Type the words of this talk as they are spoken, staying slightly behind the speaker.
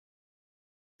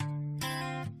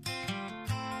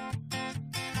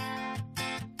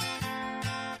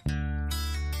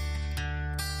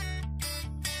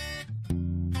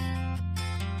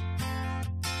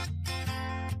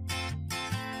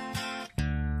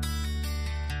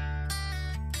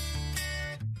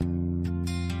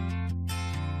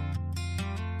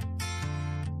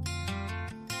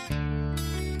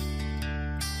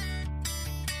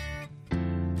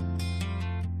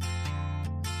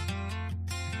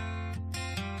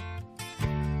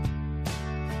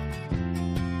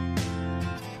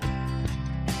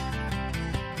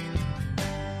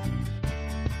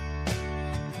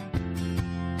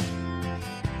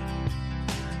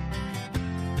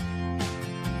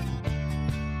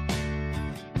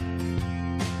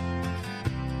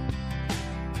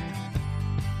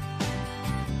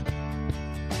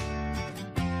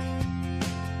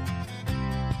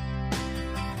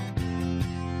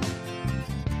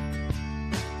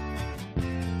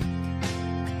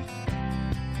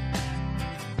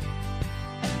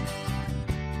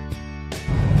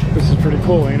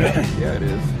cool, ain't it? Yeah, it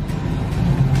is.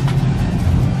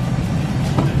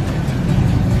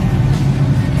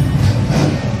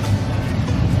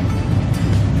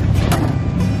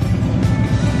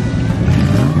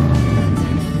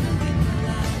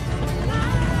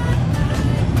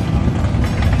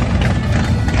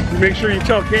 Make sure you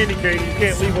tell Candy Cane you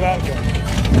can't leave without one.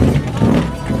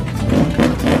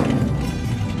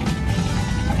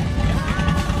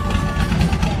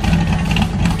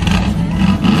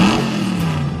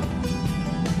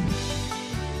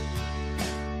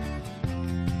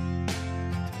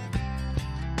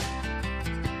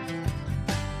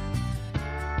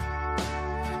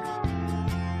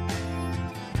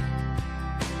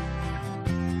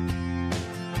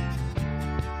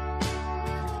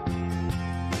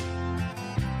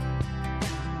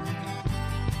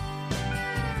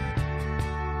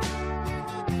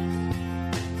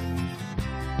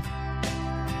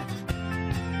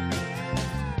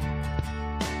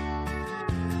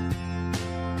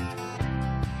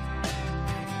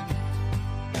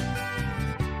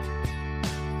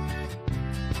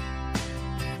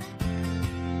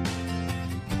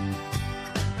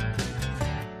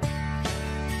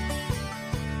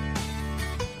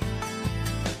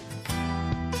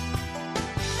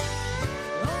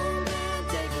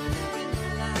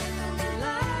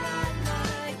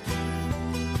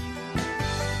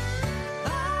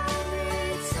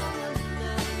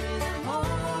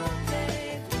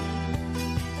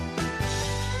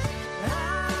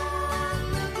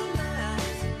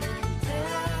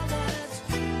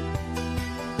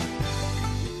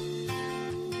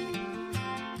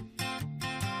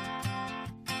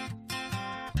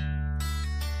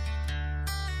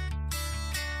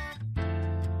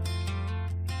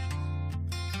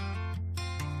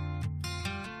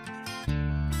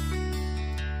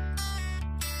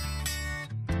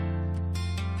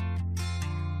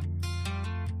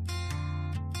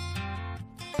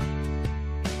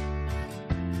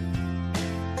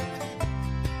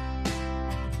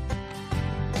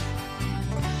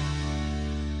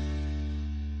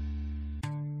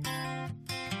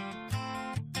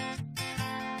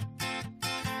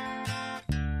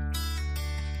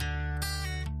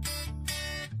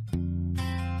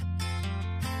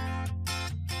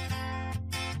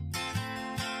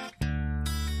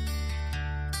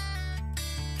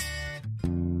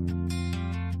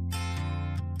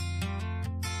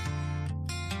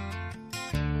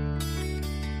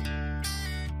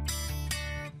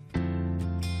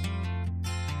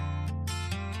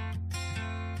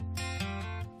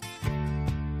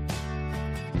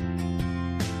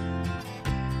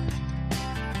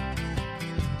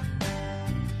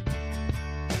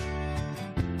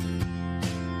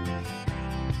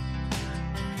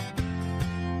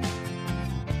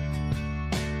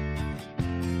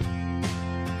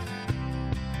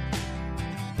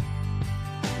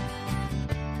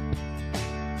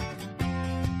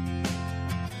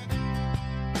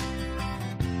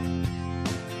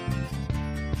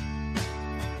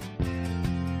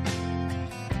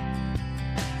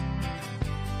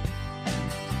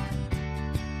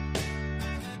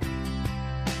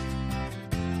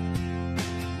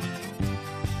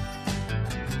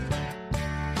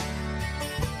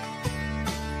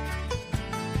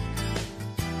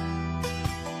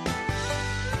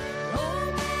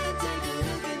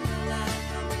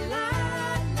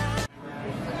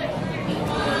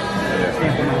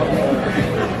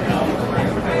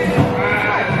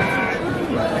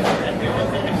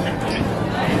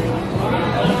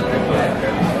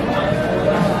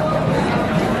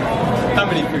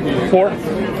 Four.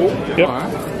 Yep.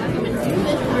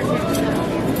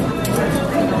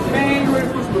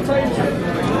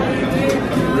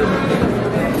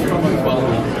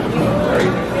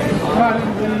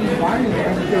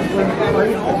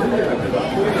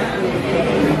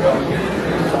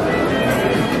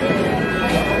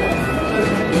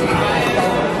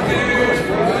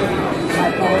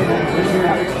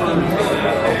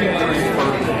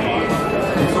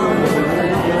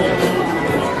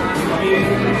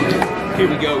 Here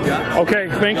we go, guys. Okay,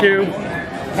 thank you.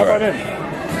 How about it?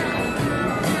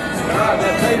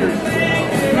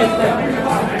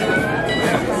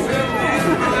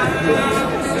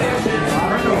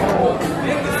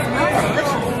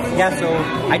 Yeah, so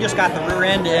I just got the rear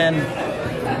end in the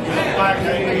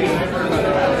Friday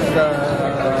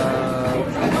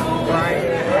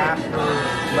after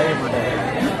Labor Day.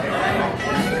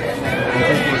 I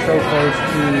think we're so close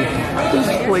to this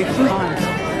place.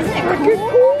 Freaking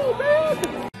cool,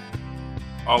 man!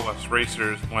 All us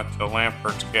racers went to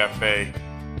Lampert's Cafe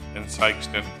in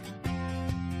Sykeston.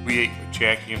 We ate with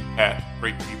Jackie and Pat,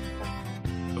 great people.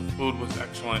 The Food was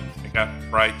excellent. I got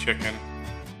fried chicken.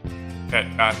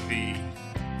 Pet got the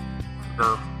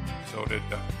burger. So did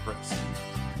Chris.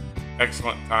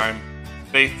 Excellent time.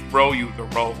 They throw you the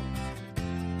rolls.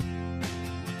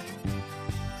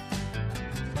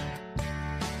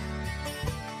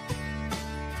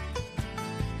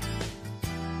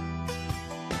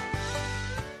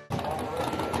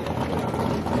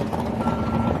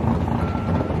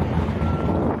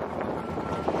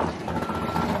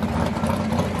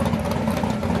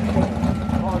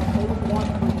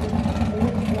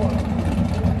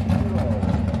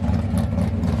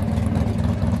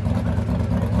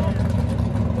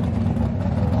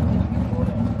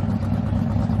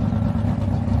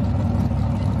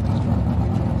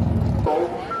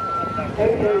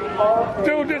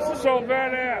 Dude, this is so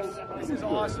badass. This is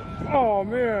awesome. Oh,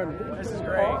 man. This is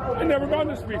great. I've never done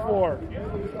this before.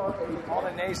 All the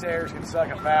naysayers can suck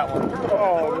a fat one.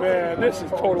 Oh, man. This is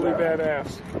totally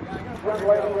badass.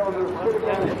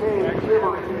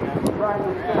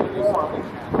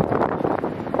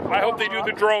 I hope they do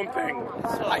the drone thing.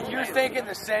 You're thinking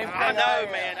the same thing. I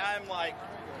know, man. I'm like,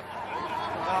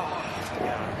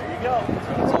 There you go. That's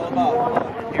what it's all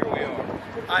about. here we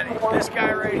are. This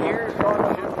guy right here is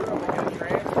going to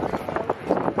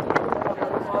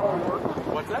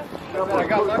What's that? I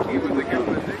got lucky with the good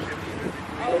position.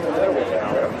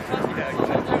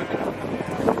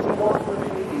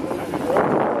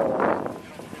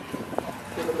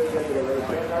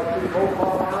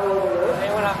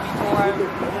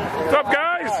 What's up,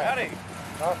 guys? Howdy.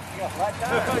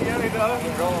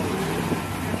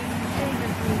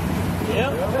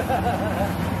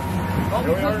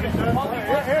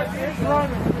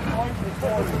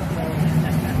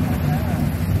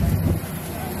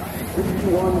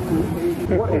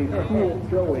 What a cool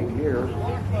showing here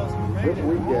this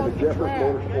weekend at Jeffers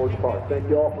Motorsports Park. Thank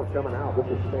you all for coming out. This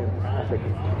is fantastic.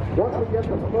 Once we get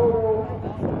the photo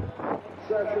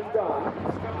session done,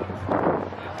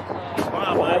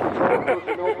 Wow, bud.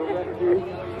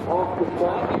 off the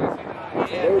spot.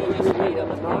 Those of you who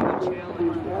have not been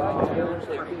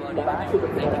to back to the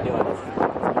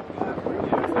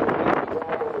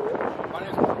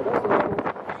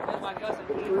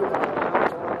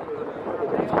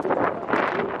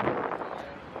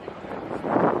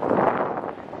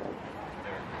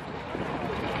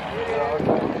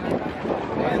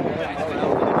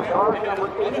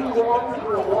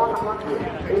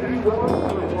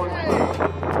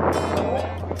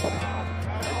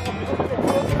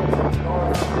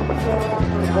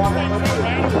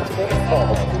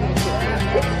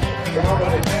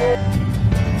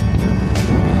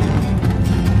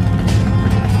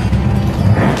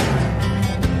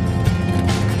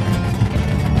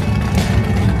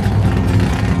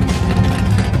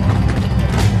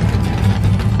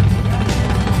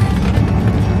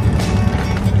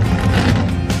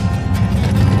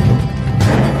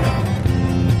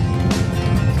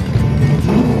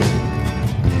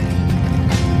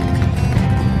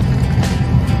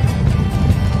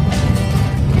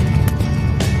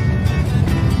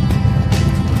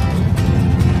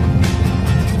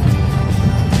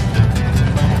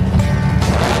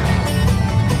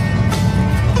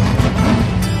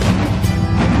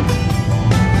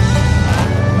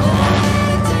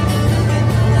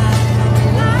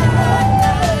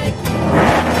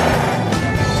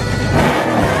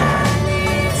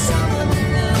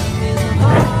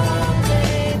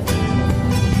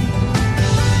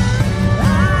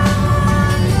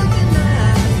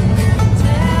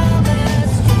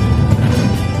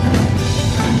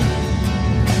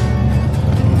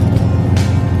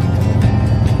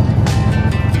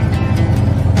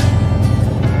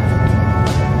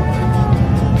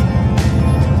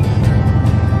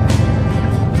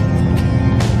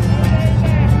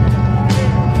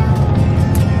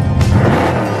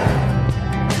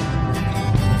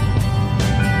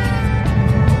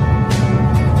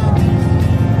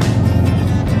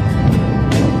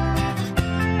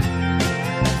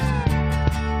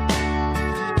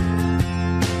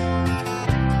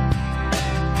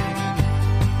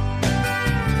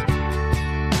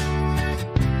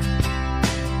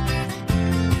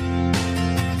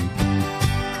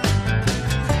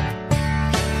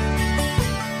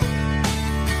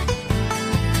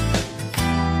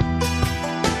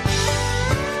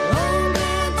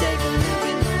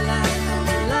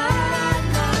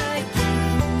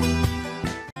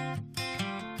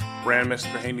Ran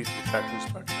Mr. Haney's tech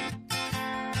inspection,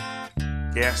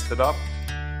 gassed it up,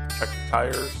 checked the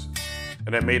tires,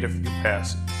 and then made a few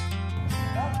passes.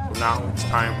 So now it's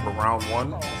time for round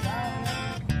one,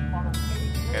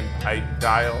 and I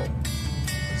dial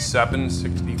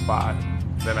 765.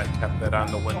 Then I kept that on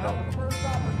the window.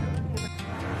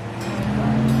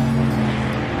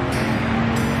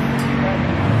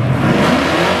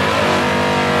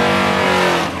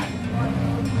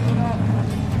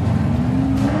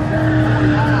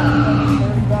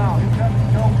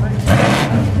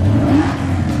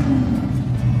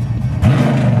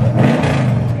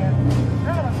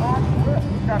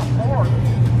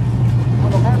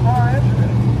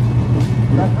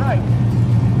 That's right.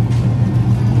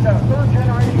 He's got a third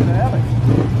generation of Evans.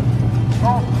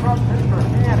 Calls the truck Mr.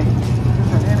 Hanny.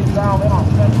 Mr. Hanny dialed in on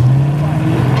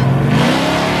 765.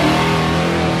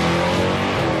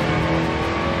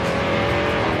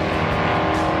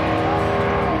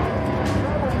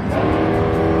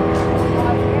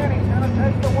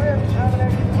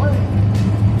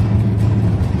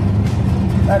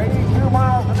 At 82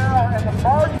 miles an hour, and the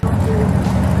margin.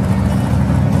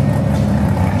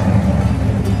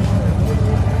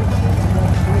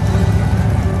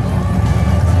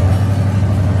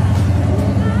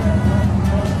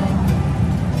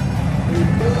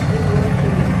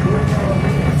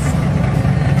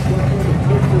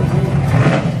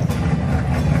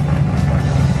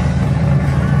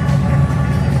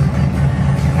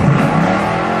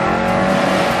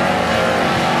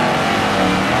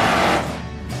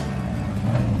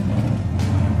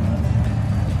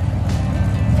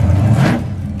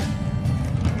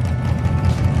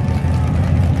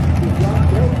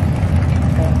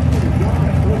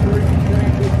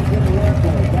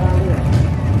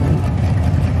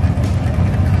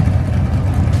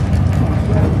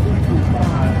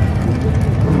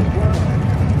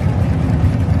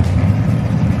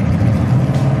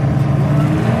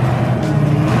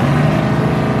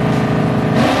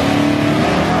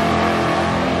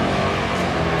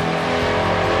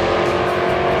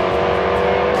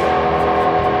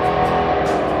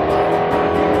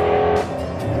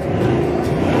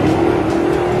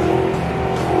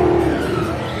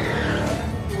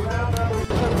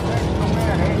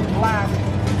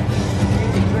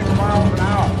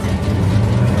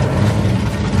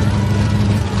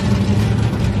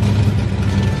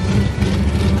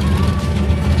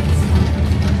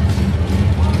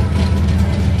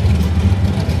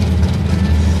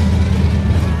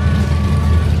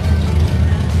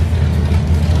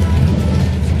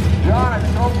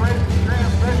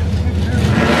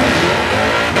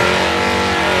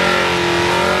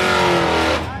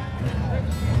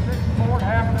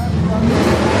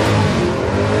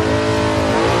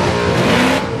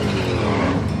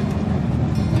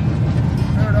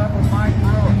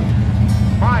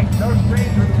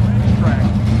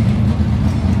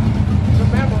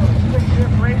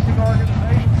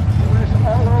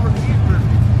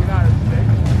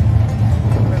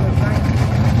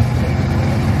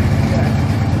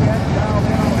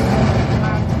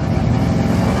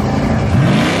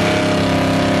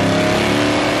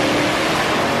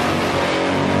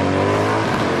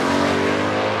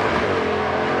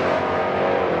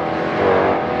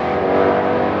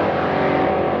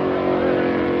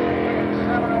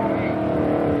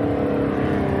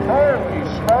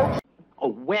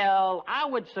 Well, I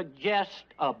would suggest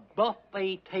a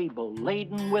buffet table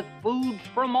laden with foods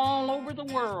from all over the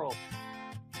world.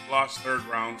 Lost third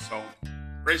round, so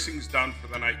racing's done for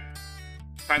the night.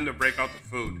 Time to break out the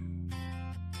food.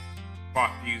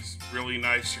 Bought these really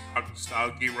nice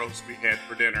Chicago-style gyros we had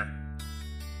for dinner.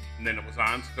 And then it was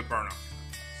on to the burnout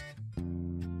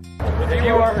contest. If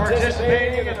you are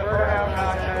participating in the burnout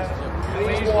contest,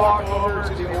 please walk over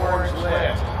to the orange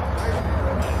lift.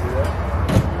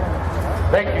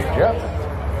 Thank you, Jeff.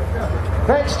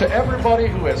 Thanks to everybody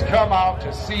who has come out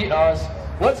to see us.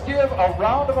 Let's give a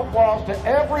round of applause to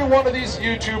every one of these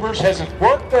YouTubers has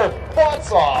worked their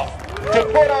butts off to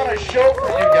put on a show for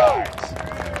you guys.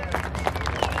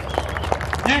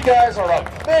 You guys are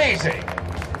amazing.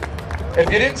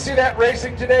 If you didn't see that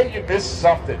racing today, you missed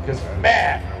something, because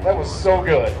man, that was so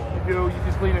good. You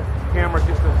just lean the camera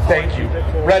just a... Thank you.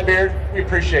 Redbeard, we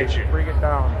appreciate you. Bring it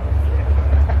down.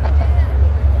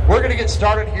 We're going to get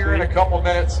started here in a couple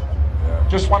minutes.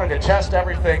 Just wanted to test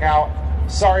everything out.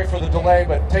 Sorry for the delay,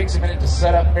 but it takes a minute to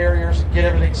set up barriers and get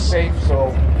everything safe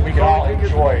so we can all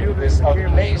enjoy this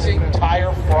amazing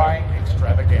tire frying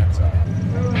extravaganza.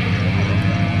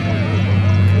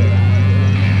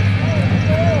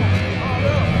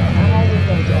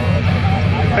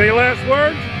 Any last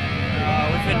words?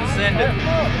 We couldn't send it.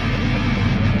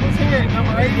 Let's hear it,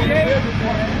 number 88.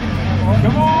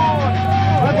 Come on!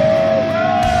 Let's go!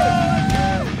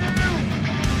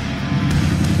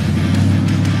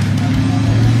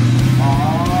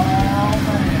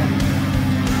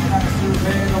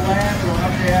 Surveying the land, going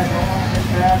up the Admiral, and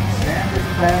that, Sanders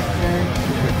back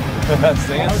there.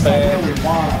 Sandbag.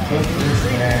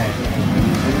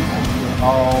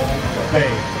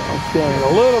 It's going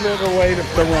a little bit of weight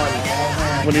of the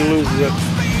run when he loses it.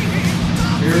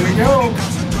 Here we go.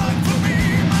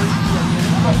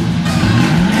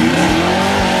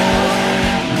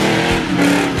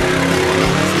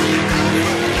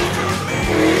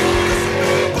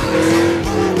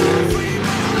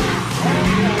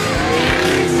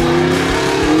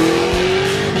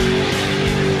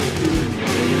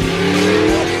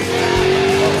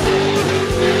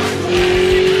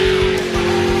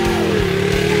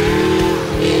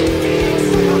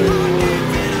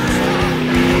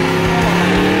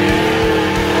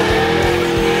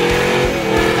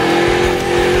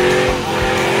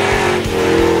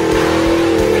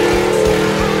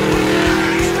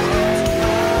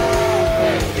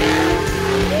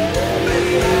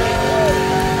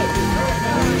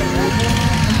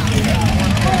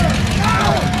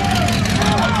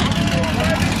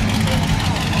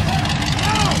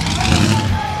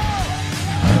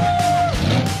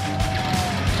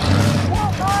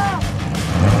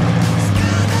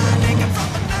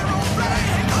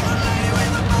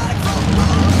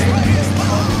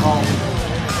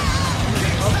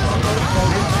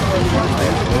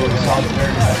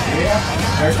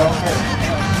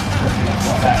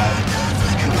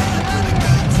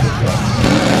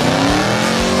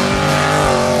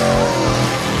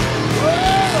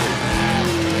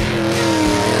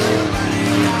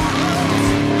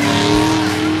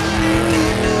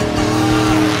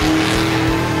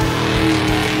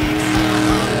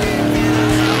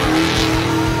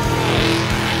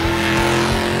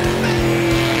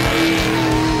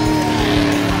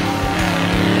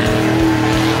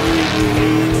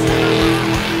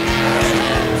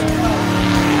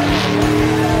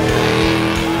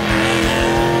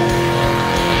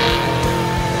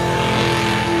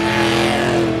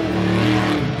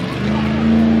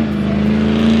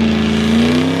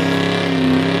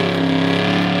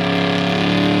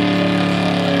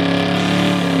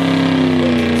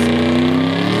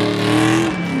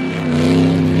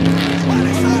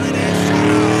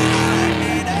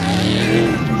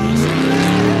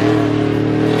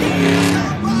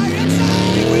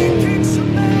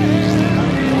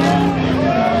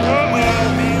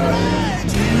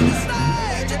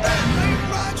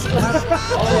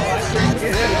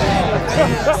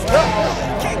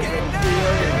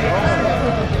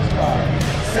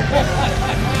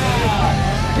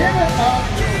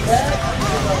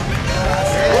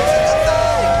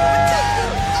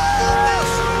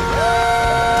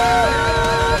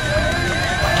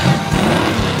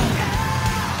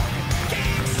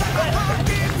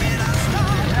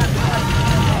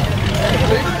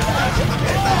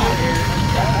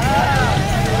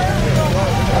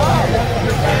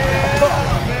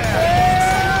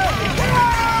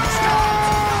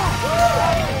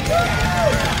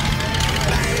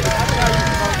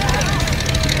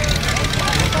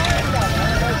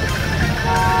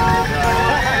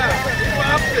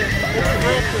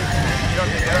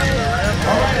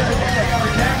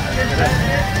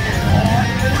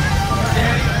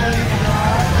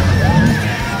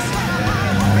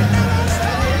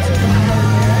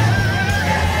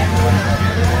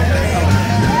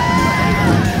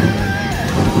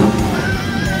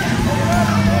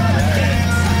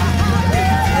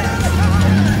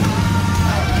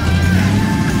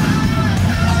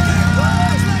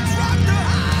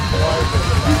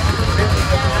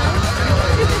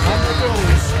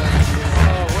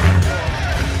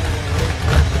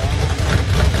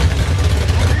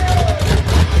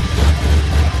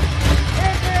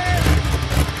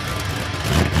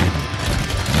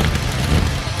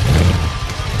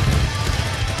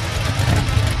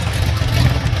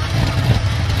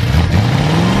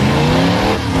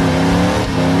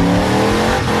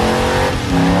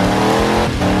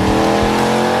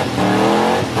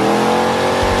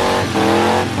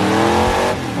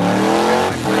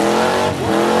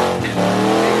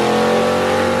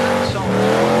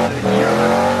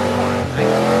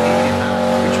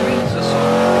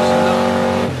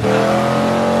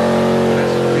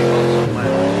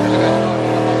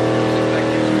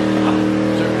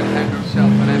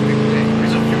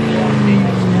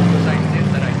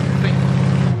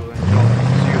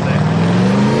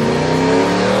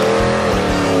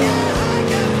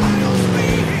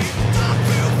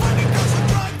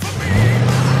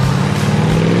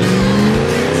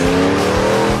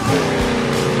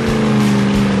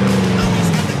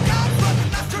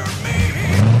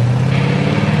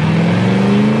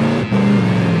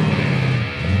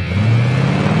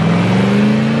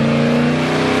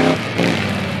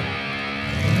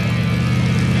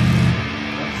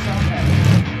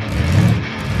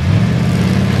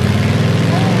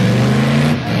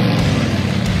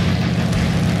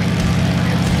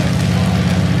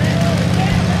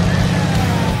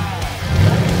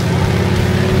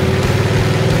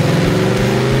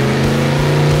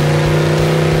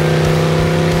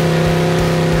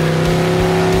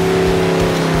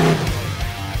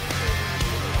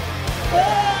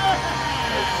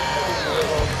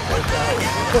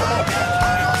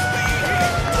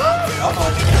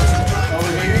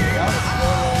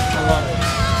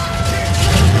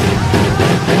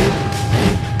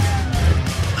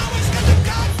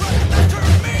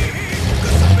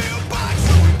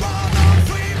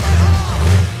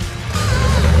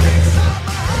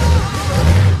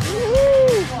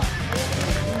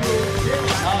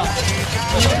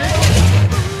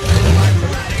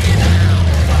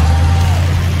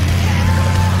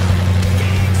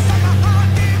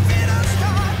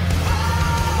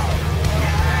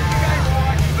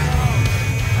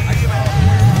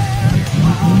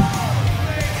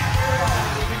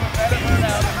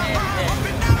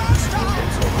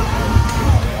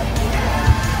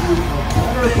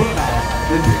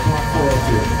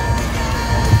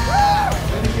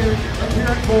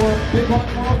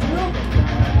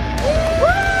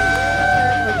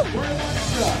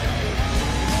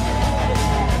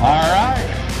 All right.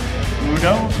 Who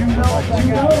knows? Who knows?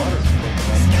 Who knows?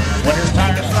 Winner's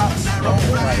tire stop.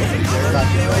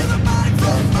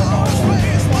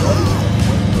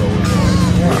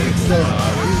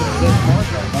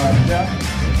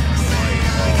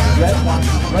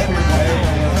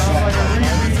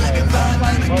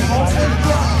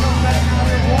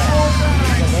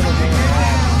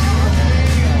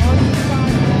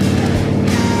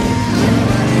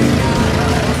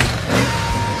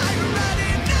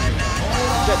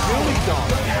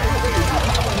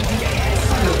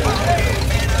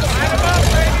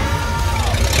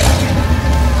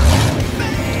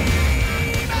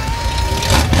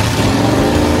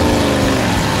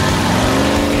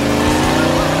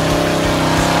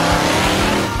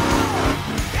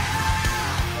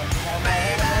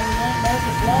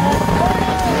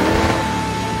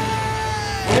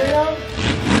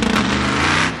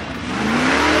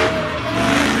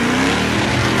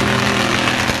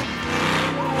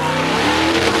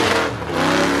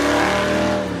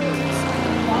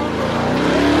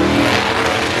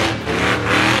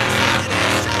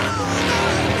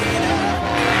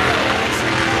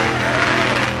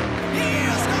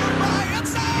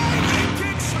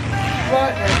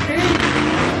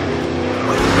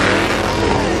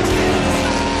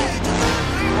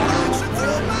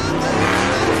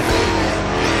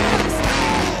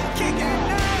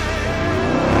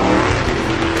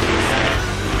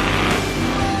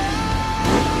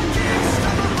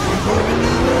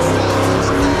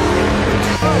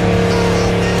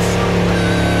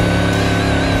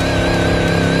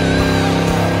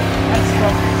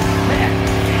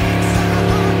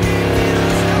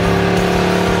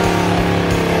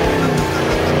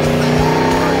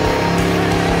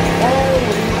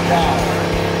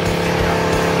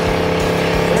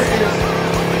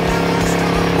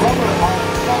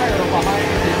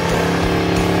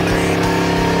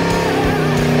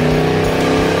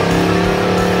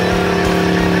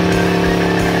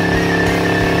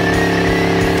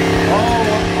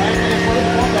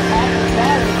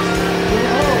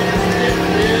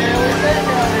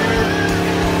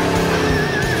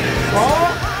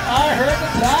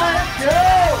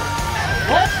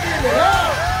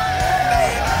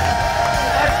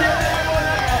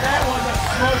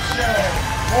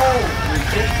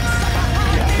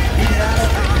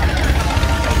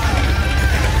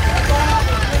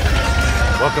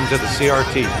 Welcome to the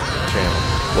CRT channel.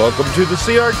 Welcome to the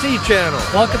CRT channel.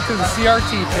 Welcome to the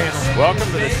CRT channel. Welcome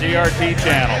to the CRT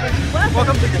channel.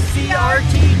 Welcome to the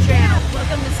CRT channel.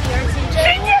 Welcome to the CRT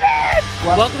channel.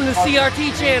 Welcome to the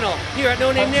CRT channel. Here at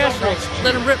No Name Nationals.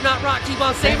 Let them rip, not rock, keep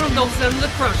on saving them, don't send them to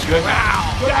crush you.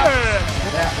 Wow.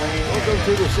 Welcome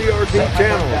to the CRT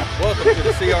channel. Welcome to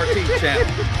the CRT channel.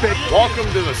 Welcome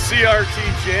to the CRT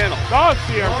channel. The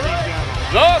CRT channel.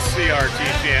 The CRT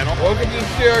channel. Welcome to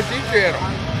the CRT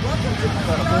channel.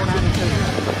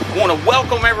 I want to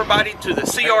welcome everybody to the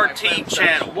CRT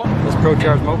channel. This Pro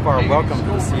Charge Mopar, welcome to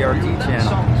the CRT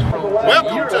channel.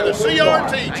 Welcome to the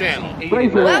CRT channel.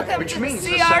 Welcome to the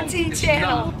CRT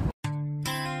channel.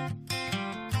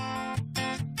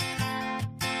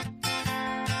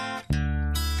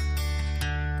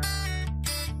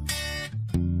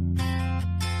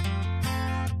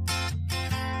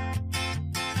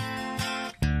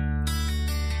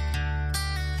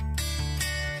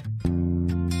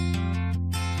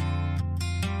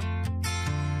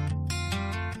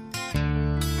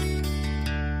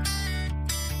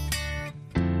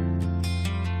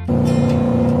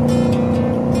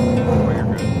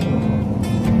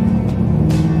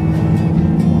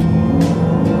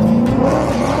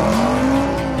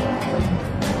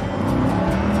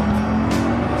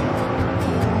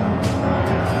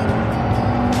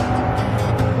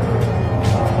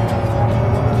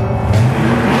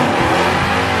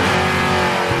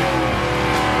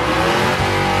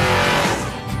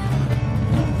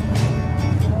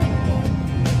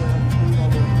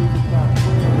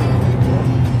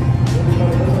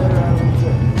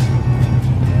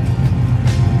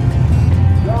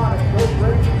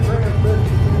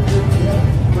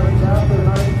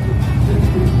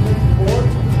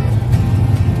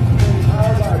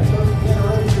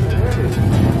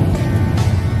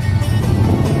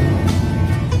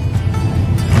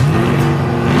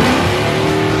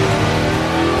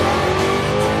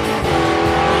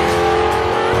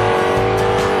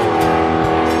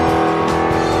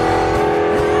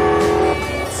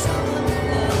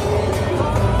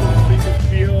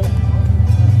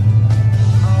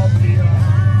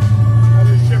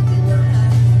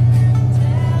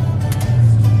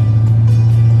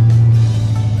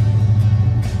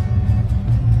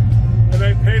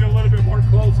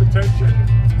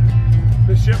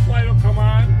 come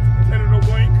on, and then it'll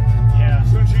blink. Yeah. As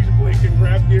soon as she's blinking,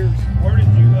 grab gears. Where did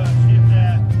you ship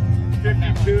that?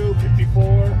 52,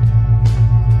 54.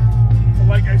 But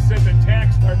like I said, the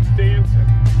tack starts dancing,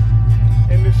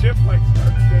 and the shift light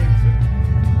starts dancing.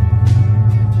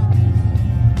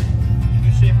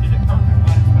 You shifted it perfect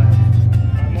last time.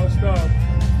 I must have.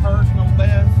 Personal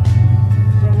best.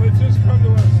 So let's just come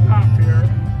to a stop here.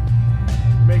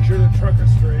 Make sure the truck is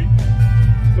straight.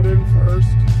 Put it in first.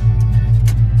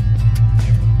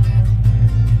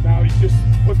 Now you just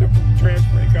put the trans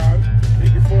brake on.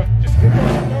 Take your foot. Just get it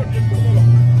just a little.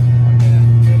 And then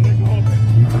hold it.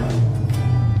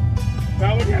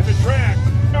 Now look at the track.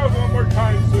 Now one more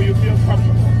time so you feel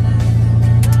comfortable.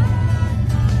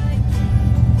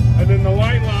 And then the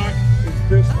line lock is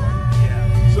this one.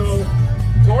 Yeah. So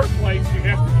torque lights, you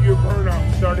have to do your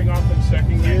burnout starting off in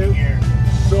second gear.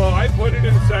 So I put it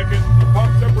in second,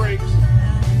 pump the brakes,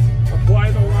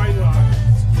 apply the line lock,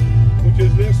 which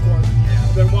is this one.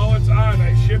 Then while it's on,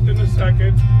 I shift into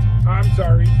second. I'm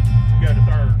sorry, you got a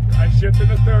third. I shift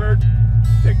into third,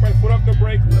 take my foot off the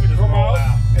brake, let it come out,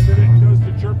 and then it does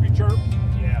the chirpy chirp.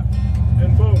 Yeah.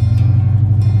 And boom.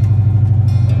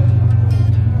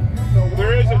 So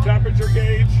there is a temperature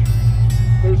gauge.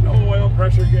 There's no oil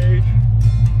pressure gauge.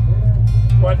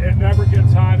 But it never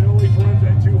gets hot. It always runs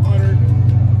at 200.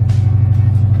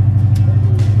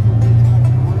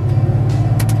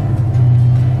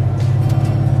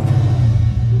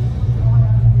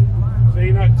 So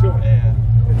you're not to it. Yeah.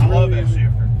 It's I love real that easy.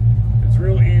 shifter. It's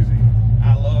real easy.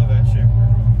 I love that shifter.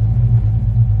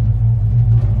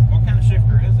 What kind of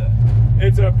shifter is that?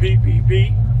 It's a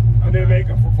PPP, and they make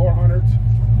them for 400s.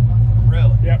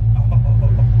 Really? Yep.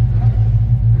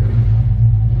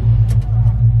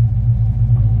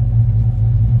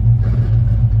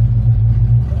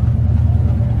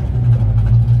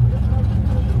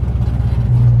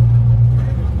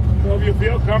 So if you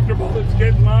feel comfortable, let's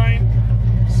get in line,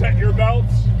 set your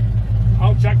belts.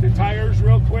 I'll check the tires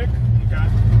real quick. Okay.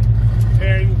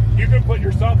 And you can put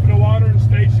yourself in the water and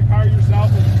stage the car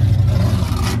yourself.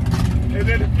 And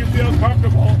then if you feel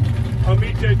comfortable, I'll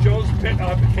meet you at Joe's pit.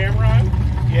 I'll have the camera on.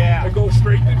 Yeah. I go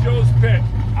straight to Joe's pit.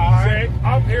 All right. Say,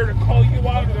 I'm here to call you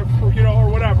out of the, you know, or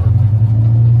whatever.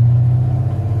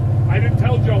 I didn't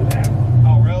tell Joe that.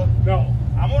 Oh, really? No.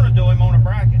 I'm going to do him on a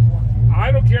bracket.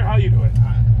 I don't care how you do it.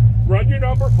 Run your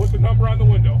number, put the number on the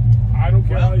window. I don't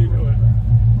care how you do it.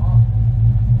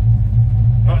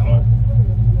 Uh-oh.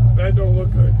 That don't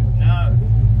look good. No.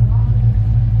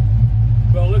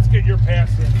 Well, let's get your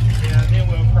pass in. Yeah, then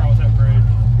we'll cross that bridge.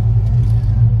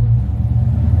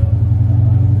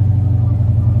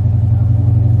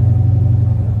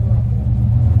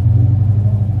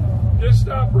 Just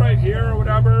stop right here or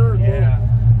whatever. Yeah.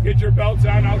 Get your belts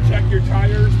on. I'll check your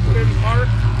tires. Put it in park,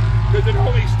 because it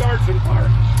only starts in park.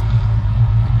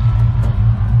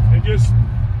 And just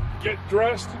get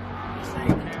dressed.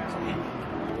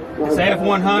 Say if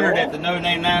 100 at the No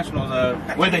Name Nationals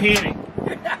with a hitting.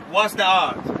 What's the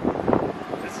odds?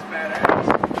 This is badass.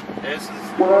 This is.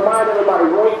 We'll remind everybody,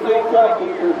 road fuel testing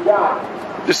is done.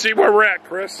 Just see where we're at,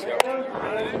 Chris. And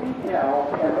they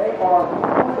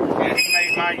are. He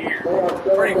made my year.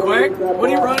 Pretty quick. What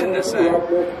are you running this at?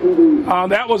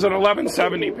 That was an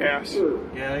 1170 pass.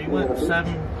 Yeah, he went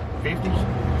 750s.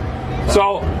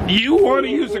 So you want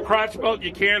to use the crotch belt,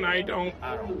 you can. I don't.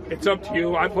 It's up to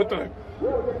you. I put the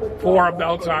 4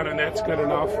 belts on, and that's good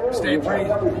enough. Stay free.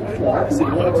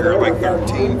 You're like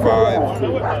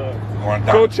 13.5.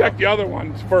 Go check the other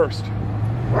ones first.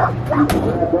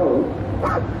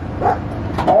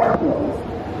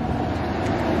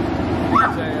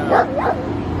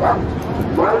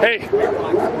 Hey,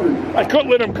 I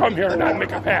couldn't let him come here and not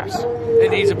make a pass.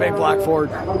 It needs a big black Ford.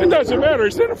 It doesn't matter.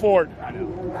 He's in a Ford.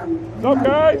 What's up,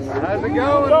 guys? How's it going?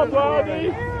 What's up,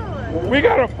 Bobby? We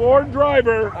got a Ford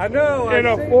driver. I know. In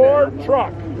a Ford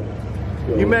truck.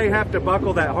 You may have to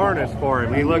buckle that harness for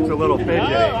him. He looks a little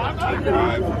fidgety.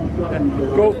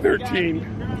 Go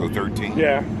 13. Go 13.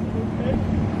 Yeah.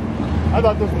 I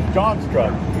thought this was John's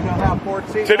truck. You don't have Ford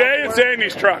seats. Today it's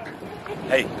Andy's truck.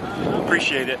 Hey,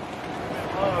 appreciate it.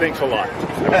 Thanks a lot.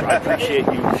 I appreciate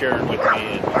you sharing with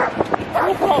me.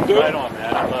 No problem, dude. Right on,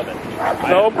 man. I love it.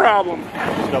 No problem.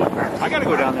 So, I got to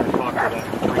go down there and talk to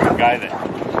the guy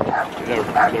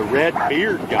the red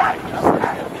beard guy.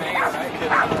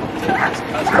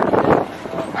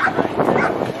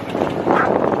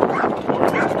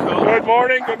 Good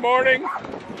morning, good morning.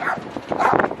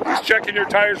 He's checking your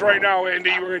tires right now,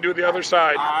 Andy. We're going to do the other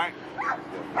side. All right.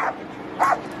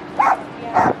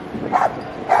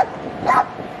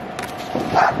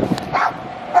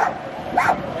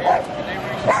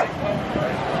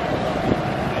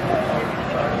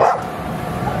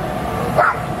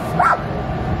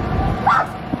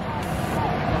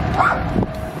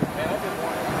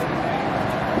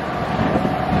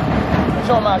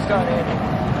 cut,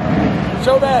 Andy.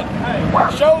 Show that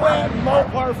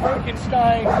Mopar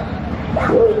Frankenstein.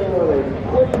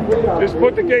 Just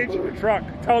put the gauge in the truck.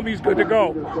 Tell him he's good to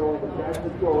go.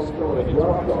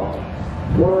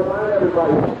 We'll remind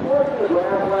everybody, before the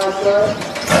graph last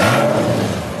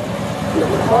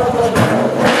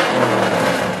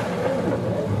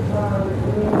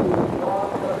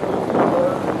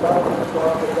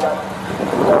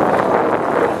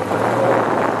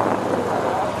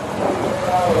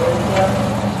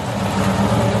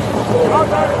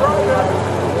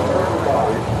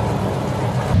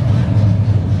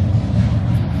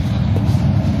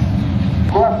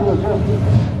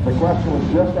The question was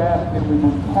just asked if we do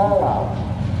call outs.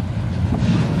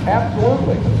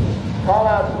 Absolutely. Call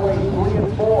outs to lanes 3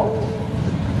 and 4.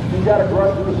 If you've got a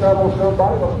grudge with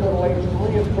somebody, let's go to lanes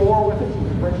 3 and 4 with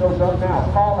it. Bring those up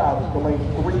now. Call outs to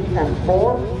lanes 3 and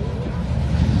 4.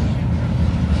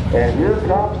 And here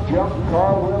comes Jump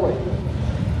Car Willie.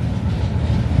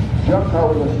 Jump Car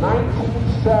with a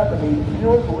 1970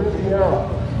 Buick Riviera.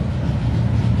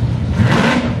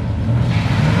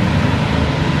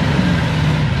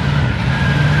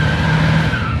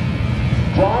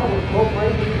 John with both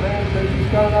racing transmissions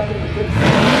coming up in the 60s.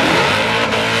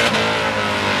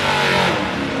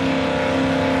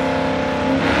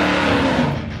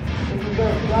 This is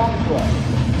their shop truck.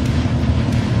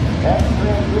 That's the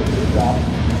transmission shop.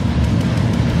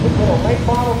 They put a late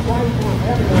model twice for a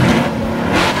heavy one.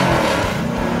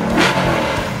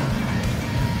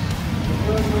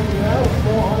 The Riviera is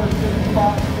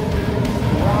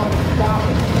 465 around the stop.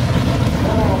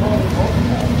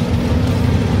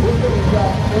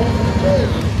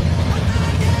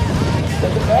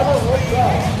 If it ever looks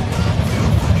up,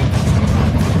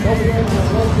 they'll be able to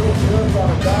rotate the earth on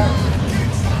the back.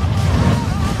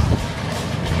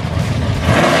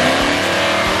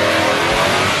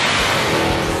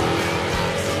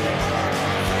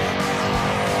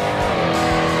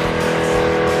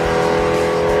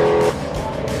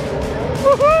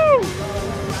 Woohoo!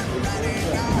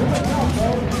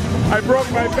 I broke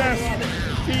my best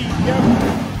speed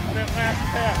ever. That last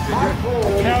pass.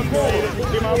 Calculated, it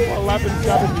came out to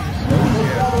 1170.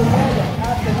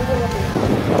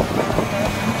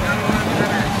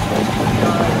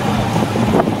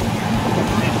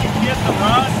 Did you get the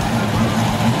run?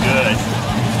 Good.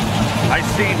 I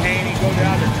seen Haney go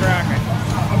down the track.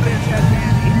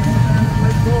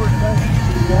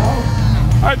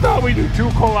 I thought we do 2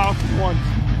 call-outs at once.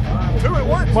 2 at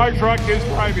once? My truck is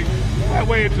driving. That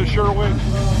way it's a sure win.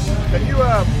 Can you,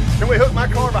 can we hook my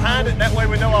car behind it? That way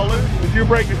we know I'll lose? If you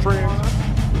break the trans.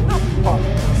 Not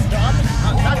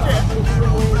yet.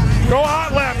 Go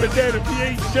hot lap it then if he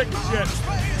ain't chicken shit.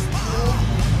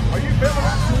 Are you filming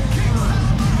that?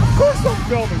 Of course I'm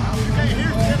filming.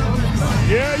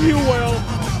 Yeah, you will.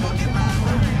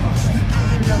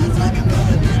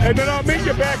 And then I'll meet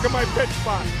you back at my pit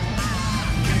spot.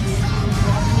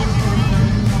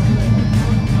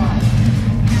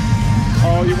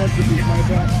 Oh, you want to beat my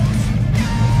back?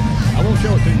 I won't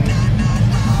show it to you.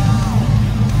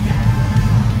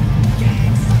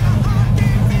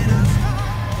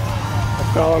 I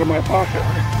fell out of my pocket.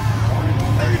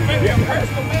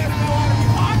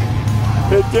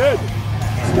 It did.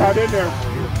 It's not in there.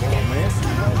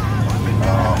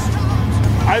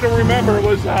 I don't remember. It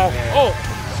was,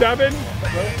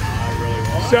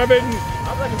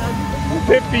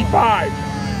 7:55.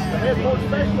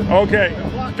 Okay,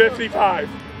 55.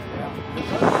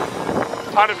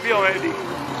 How'd it feel, Andy?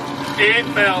 It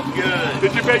felt good.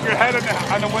 Did you make your head on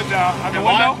the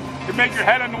window? You make your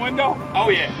head on the window? Oh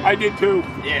yeah. I did too.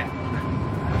 Yeah.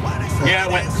 Yeah,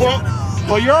 it went plump.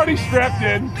 Well, you're already strapped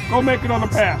in. Go make it on the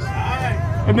pass. All right.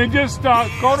 And then just go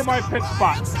to my pit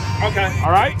spot. Okay.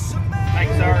 All right?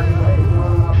 Thanks, sir.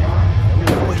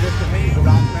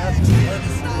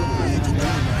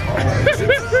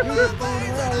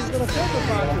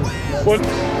 What?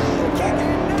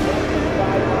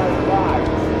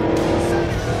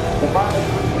 The minus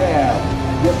jab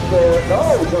gets there. No,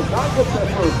 does not get there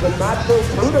first. The not so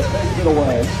Buddha takes it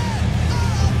away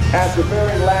at the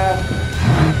very last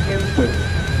instant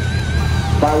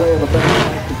by way of a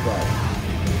better exercise.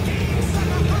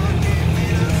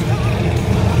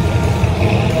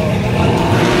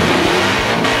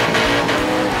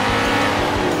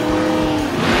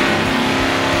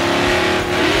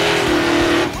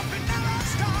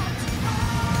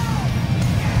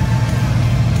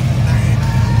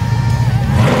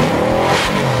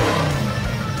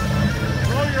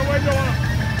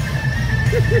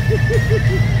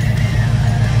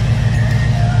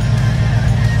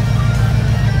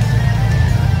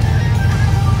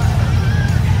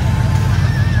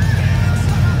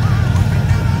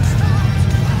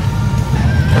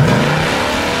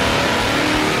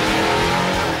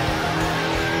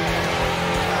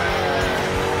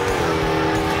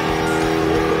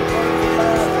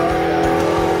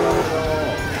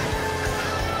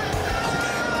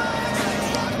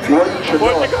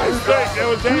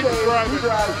 was 2 Dave days, 2 driving.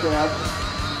 drive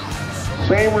shafts,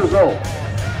 same result.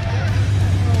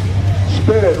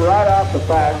 Spin it right off the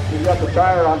back. You got the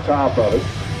tire on top of it.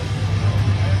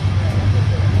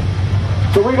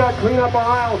 So we got clean up on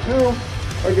aisle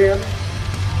 2 again.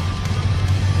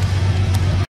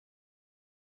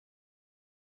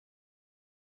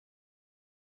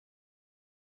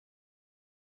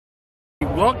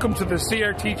 Welcome to the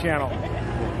CRT channel.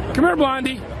 Come here,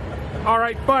 Blondie. All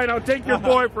right, fine. I'll take your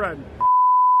boyfriend.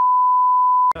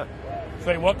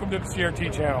 Say, welcome to the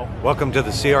CRT channel. Welcome to the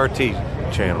CRT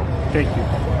channel. Thank you.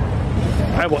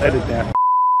 I will edit that.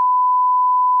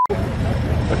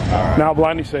 Now,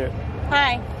 Blondie, say it.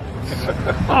 Hi.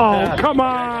 Oh, come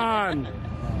on.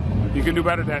 You can do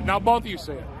better than that. Now, both of you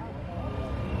say it.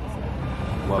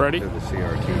 Welcome Ready? to the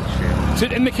CRT channel.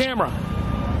 Sit in the camera.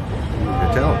 You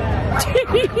tell them.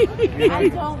 I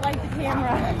don't like the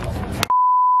camera.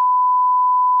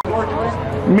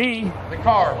 Me. The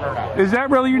car burned out. Is that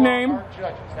really your name?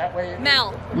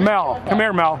 Mel. Mel. Come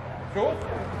here, Mel.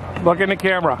 Look in the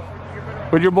camera.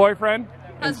 With your boyfriend?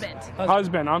 Husband.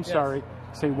 Husband, I'm sorry.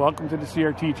 Say, welcome to the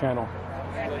CRT channel.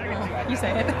 You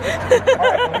say it.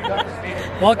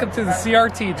 Welcome to the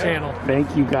CRT channel.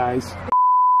 Thank you, guys.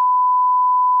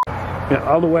 Yeah,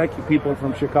 all the wacky people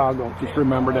from Chicago. Just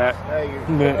remember that.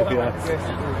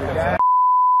 Yeah.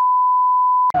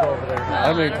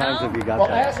 How many times have you got Well,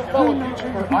 that? as a fellow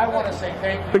YouTuber, I want to say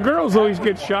thank you. The girls always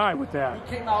get shy with that.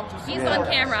 He's on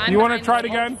camera. You want to try it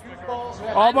again?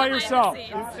 All by yourself. She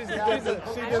did the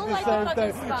same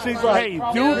thing. She's Hey,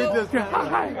 dude.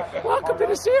 Hi. Welcome to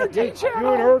the CRT channel. You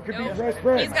and her could be best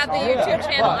friends. He's got the YouTube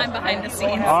channel. I'm behind the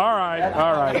scenes. All right,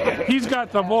 all right. He's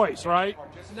got the voice, right?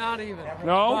 Not even.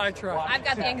 No? I try. I've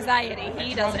got the anxiety.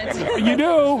 He doesn't. You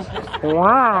do.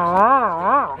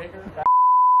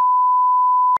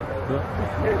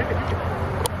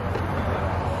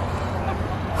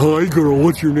 Hi, girl.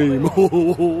 What's your name?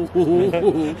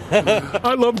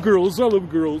 I love girls. I love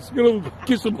girls. You know,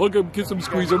 kiss them, hug them, kiss them,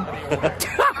 squeeze them.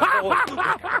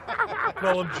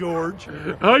 Call him George.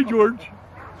 Hi, George.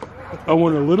 I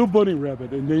want a little bunny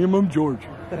rabbit and name him George.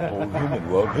 Hold him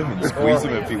and love him and squeeze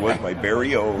him if he was my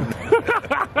very own.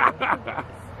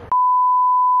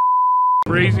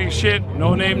 Crazy shit.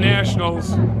 No name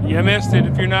nationals. You missed it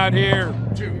if you're not here.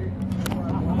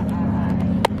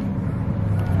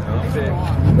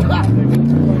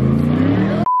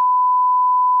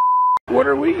 What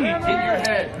are we eating?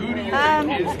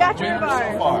 Scotch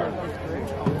rhubarb.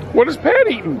 What is Pat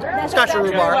eating? Scotch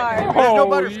rhubarb.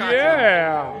 Oh,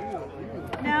 yeah.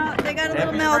 Now, they got a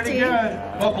little melty.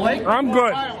 I'm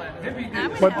good.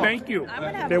 But thank you.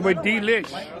 They were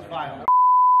delish.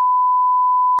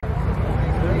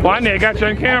 Blondie, I got you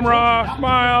on camera.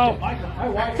 Smile.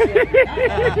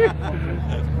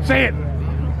 Say it.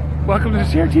 Welcome to the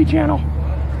CRT channel.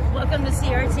 Welcome to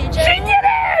CRT She channel. did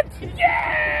it!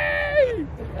 Yay!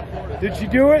 Did she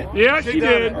do it? Yeah, she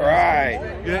did. All right.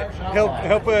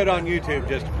 He'll put it on YouTube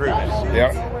just to prove it.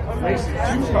 Yep.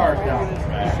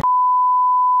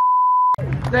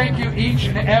 Thank you, each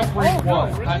and every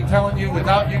one. I'm telling you,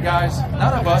 without you guys,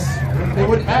 none of us, it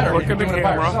wouldn't matter. Look You at the could do it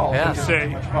by camera yourself. and say,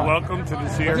 welcome to the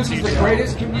This CRT is the channel.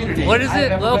 greatest community. What is it?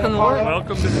 I've ever Welcome been a to part what? of.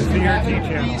 Welcome to the CRT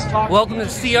channel. Welcome to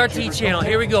the CRT channel.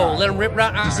 Here we go. Let them rip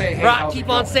right. Rock, keep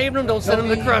on saving them. Don't send them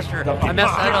to the crusher. I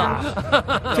messed that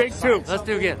up. Take two. Let's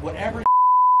do it again. Whatever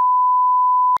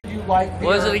you like.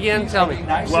 What is it again? Tell me.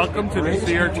 Welcome to the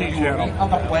CRT channel. On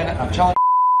the planet, I'm telling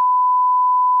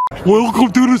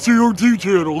Welcome to the CRT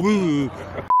channel. you,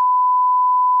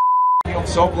 I'm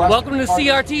so blessed. Welcome to the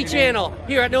CRT channel.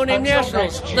 Here at No Name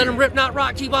Nationals. Let them rip, not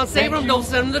rock. Keep on saving them. Don't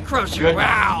send them to the crusher.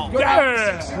 Wow.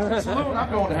 Yeah.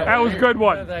 I'm going to heaven. That was a good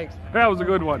one. Thanks. That was a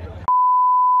good one.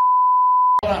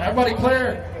 Hold on, everybody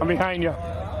clear? I'm behind you.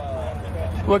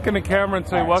 Look in the camera and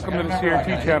say, welcome to the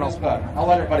CRT channel. I'll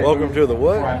let everybody Welcome to the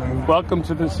what? Welcome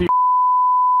to the CRT.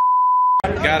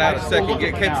 Got out of second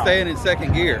gear, kept staying in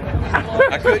second gear.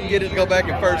 I couldn't get it to go back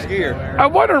in first gear. I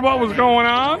wondered what was going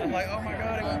on. I'm like, oh my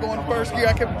God, it was going to first gear.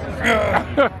 I kept,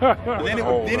 and then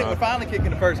it would finally kick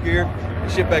into first gear,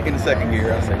 and shift back into second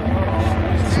gear. I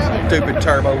said, stupid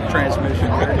turbo transmission.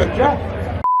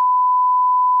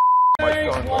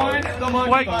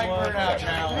 Like,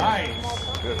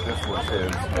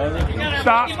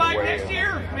 stop.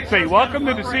 Say, welcome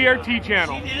to the CRT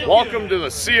channel. Welcome to the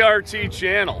CRT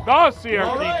channel. The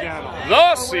CRT channel.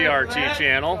 The CRT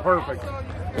channel. Perfect.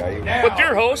 With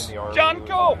your host, John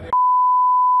Cole.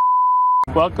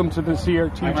 Welcome to the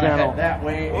CRT channel.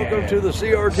 Welcome to the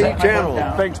CRT channel.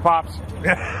 Thanks, Pops.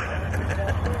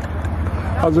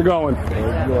 How's it going? It's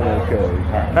going okay.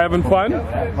 Having fun?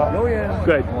 Oh yeah.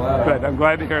 Good. Good. I'm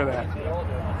glad to hear that.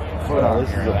 Oh, this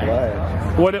is a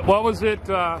blast. What was it?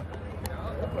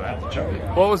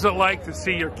 What was it like to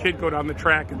see your kid go down the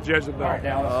track in Jezebel?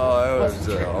 Oh, it was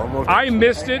almost. I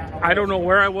missed it. I don't know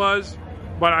where I was,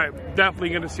 but I'm definitely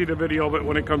going to see the video of it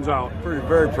when it comes out.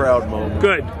 Very proud moment.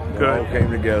 Good. It all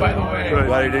came together. Good.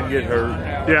 Glad he didn't get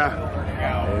hurt. Yeah.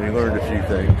 And he learned a few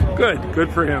things.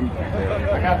 Good for him.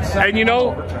 And you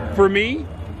know, for me,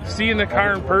 seeing the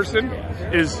car in person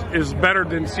is better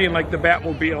than seeing like the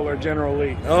Batmobile or General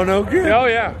Lee. Oh, no good. Oh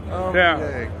yeah, Oh, yeah,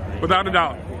 dang. without a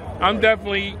doubt. I'm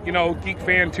definitely, geek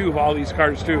fan too of all these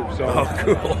cars too. So, Oh,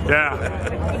 cool.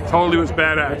 Yeah, totally was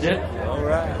badass. All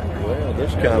right. Well, this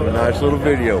is kind of a nice little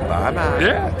video. Bye-bye.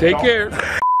 Yeah, take care.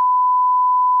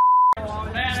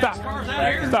 Stop.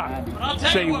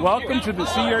 Say welcome to the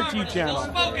CRT channel.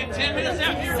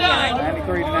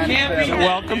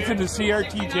 Welcome to the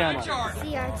CRT channel.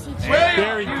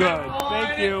 Very good.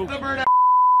 Thank you.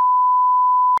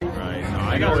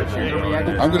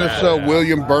 I'm going to sell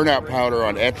William burnout powder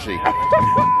on Etsy.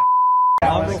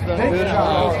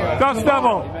 Dust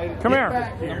Devil, come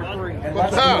here.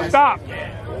 Stop.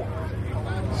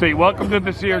 Say welcome to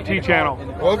the CRT channel.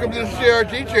 Welcome to the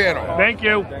CRT channel. Thank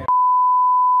you.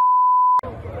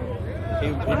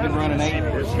 We've been running 8.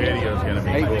 This video is going to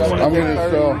be cool. I'm going to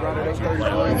sell.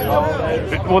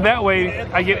 Well, that way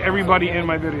I get everybody in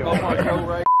my video.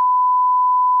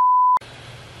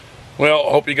 Well,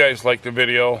 I hope you guys liked the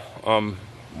video.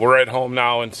 We're at home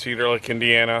now in Cedar Lake,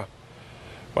 Indiana.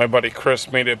 My buddy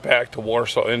Chris made it back to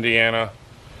Warsaw, Indiana.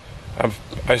 I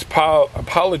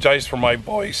apologize for my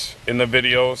voice in the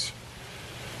videos.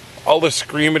 All the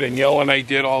screaming and yelling I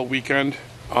did all weekend.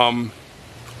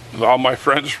 With all my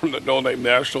friends from the No Name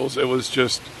Nationals, it was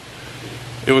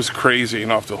crazy and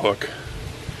off the hook.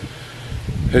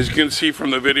 As you can see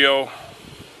from the video,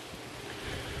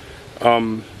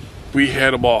 we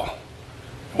had a ball.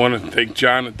 I want to thank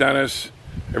John and Dennis,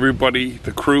 everybody,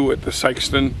 the crew at the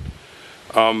Sykeston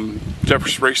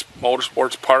Jefferson Race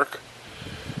Motorsports Park.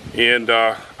 And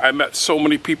I met so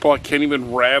many people, I can't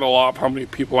even rattle off how many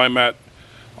people I met,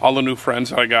 all the new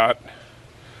friends I got.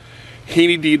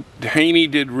 Haney did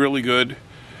really good.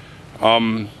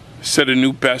 Set a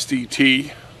new best ET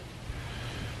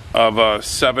of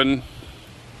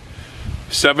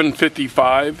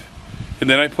 755. And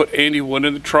then I put Andy Wood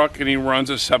in the truck and he runs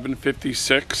a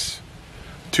 756.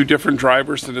 2 different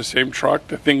drivers in the same truck.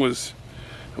 The thing was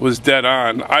dead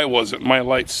on. I wasn't. My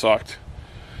lights sucked.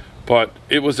 But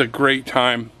it was a great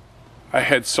time. I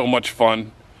had so much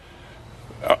fun.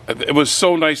 It was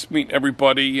so nice meeting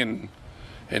everybody and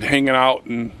hanging out,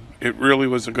 and it really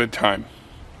was a good time.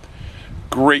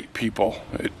 Great people.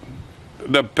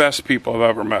 The best people I've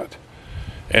ever met.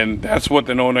 And that's what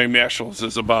the No Name Nationals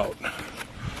is about.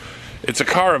 It's a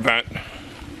car event,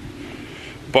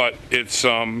 but it's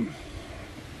a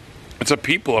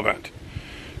people event.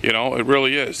 You know, it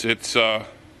really is. It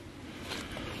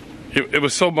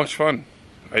was so much fun.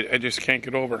 I just can't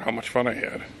get over how much fun I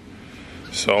had.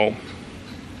 So,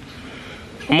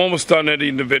 I'm almost done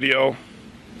editing the video.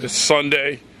 It's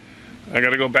Sunday. I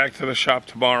gotta go back to the shop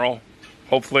tomorrow.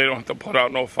 Hopefully I don't have to put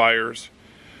out no fires.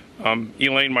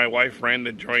 Elaine, my wife, ran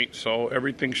the joint, so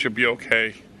everything should be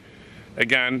okay.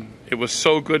 Again, it was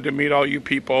so good to meet all you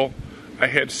people. I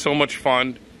had so much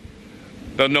fun.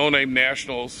 The No Name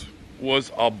Nationals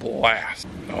was a blast.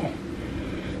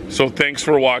 So thanks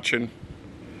for watching,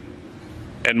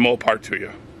 and more part to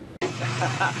you.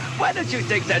 Why don't you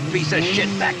take that piece of shit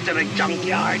back to the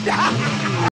junkyard?